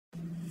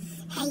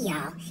Hey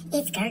y'all,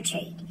 it's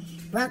Gertrude.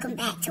 Welcome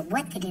back to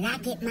What Did I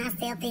Get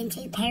Myself Into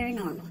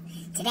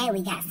Paranormal. Today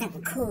we got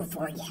something cool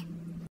for you.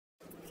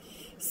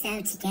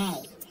 So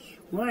today,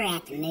 we're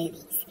at the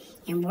movies,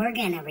 and we're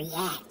gonna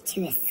react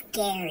to a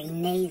scary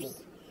movie.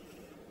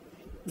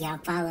 Y'all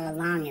follow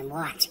along and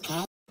watch,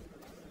 okay?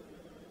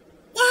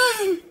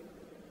 Ah!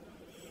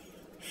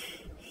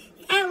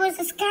 That was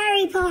the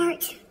scary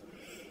part.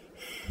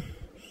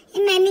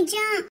 It made me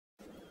jump.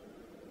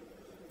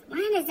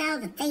 Why does all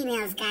the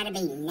females gotta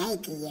be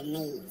naked in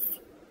these?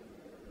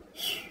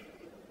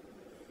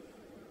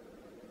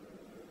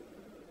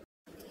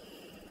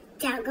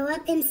 Don't go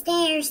up them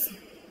stairs.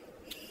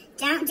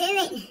 Don't do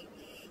it.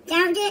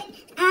 Don't do it.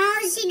 Oh,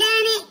 she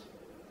done it.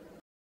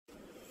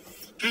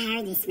 I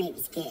heard this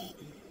movie's good.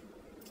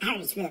 I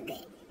heard it's real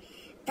good.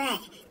 But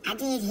I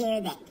did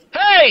hear that.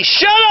 Hey,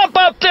 shut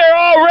up there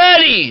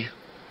already!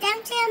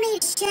 Don't tell me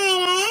to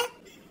shut up.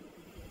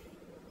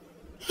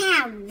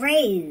 How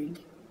rude.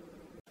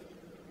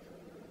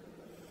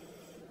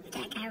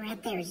 That guy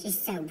right there is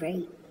just so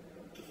rude.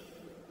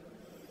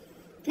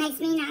 Makes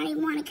me not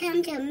even want to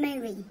come to a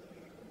movie.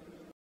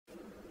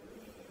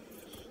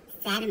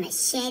 Is that a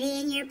machete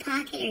in your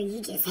pocket, or are you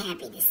just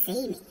happy to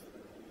see me?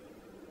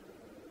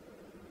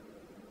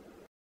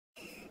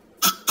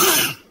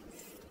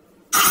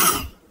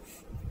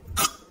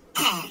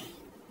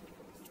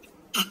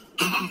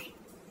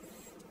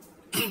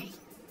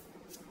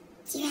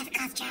 Do you have a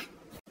cough drop?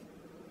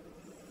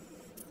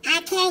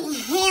 I can't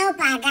help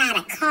I got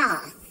a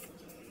cough.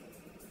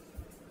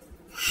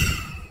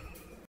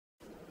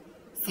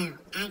 So,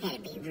 I gotta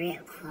be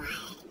real quiet.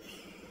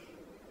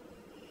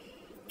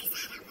 Because I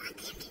don't want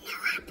them to know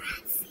I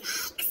brought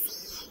snacks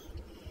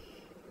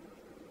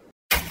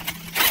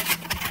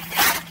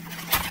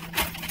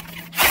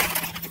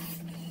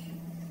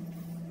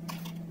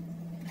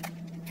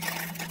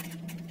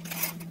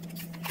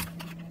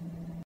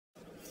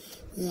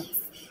in. Yes,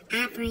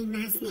 I bring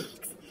my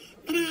snacks.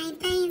 But I ain't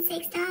paying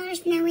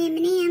 $6 for no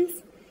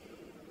M&Ms.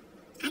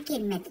 I get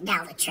them at the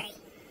Dollar Tree.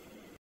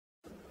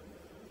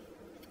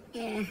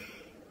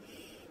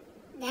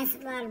 That's a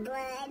lot of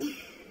blood.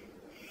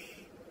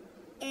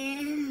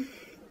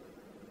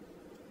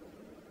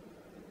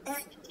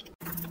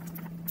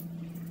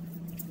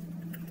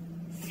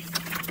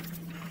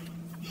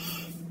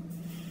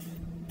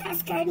 That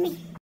scared me.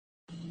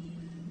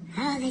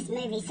 Oh, this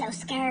movie's so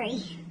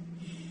scary.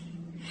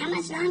 How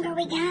much longer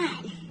we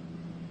got?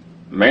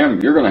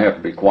 Ma'am, you're going to have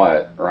to be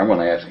quiet, or I'm going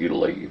to ask you to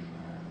leave.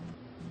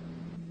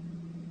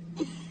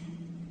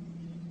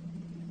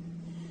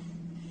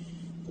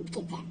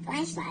 Get that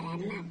flashlight out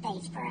of my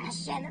face before I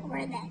shove it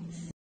where the...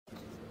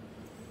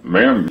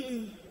 Ma'am.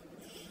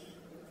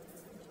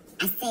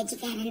 I said you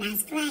got a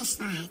nice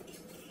flashlight.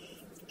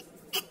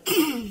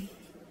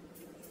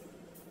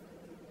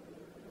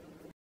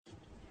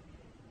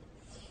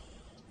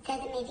 So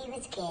the movie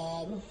was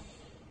good.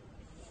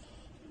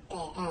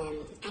 But,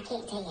 I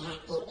can't tell you how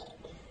it ended.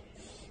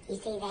 You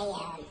see, they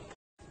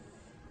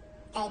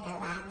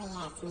politely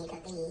asked me to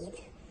leave.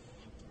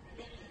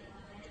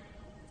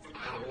 I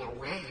don't know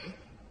why.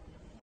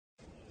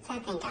 So I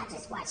think I'll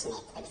just watch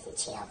Netflix and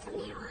chill from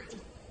now on.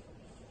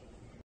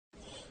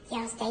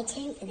 Y'all stay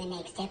tuned for the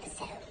next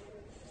episode.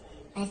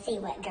 Let's see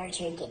what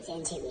Gertrude gets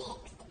into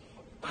next.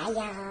 Bye,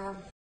 y'all.